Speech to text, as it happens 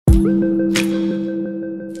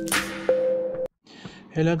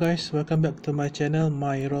Hello guys, welcome back to my channel,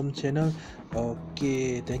 my ROM channel.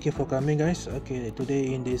 Okay, thank you for coming guys. Okay,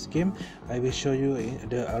 today in this game I will show you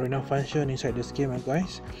the arena function inside this game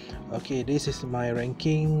guys. Okay, this is my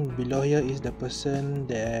ranking. Below here is the person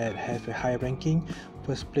that have a high ranking,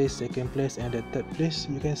 first place, second place and the third place.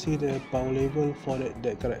 You can see the power level for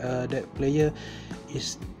that player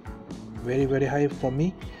is very high for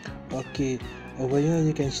me. Okay, over here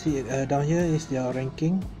you can see down here is your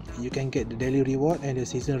ranking. You can get the daily reward and the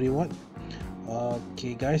season reward.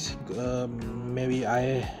 Okay guys, maybe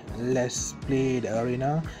I less play the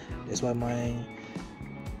arena, that's why my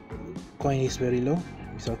coin is very low.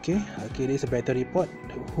 It's okay. Okay, there's a battle report.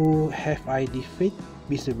 Who have I defeat?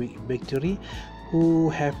 This is a victory.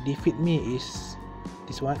 Who have defeat me is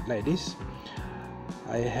this one, like this.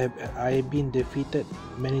 I been defeated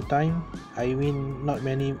many times. I win not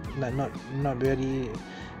very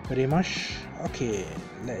much. Okay,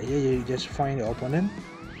 like here you just find the opponent.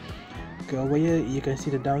 Okay, over here you can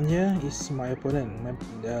see the down here is my opponent.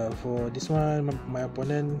 For this one, my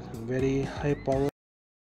opponent very high power.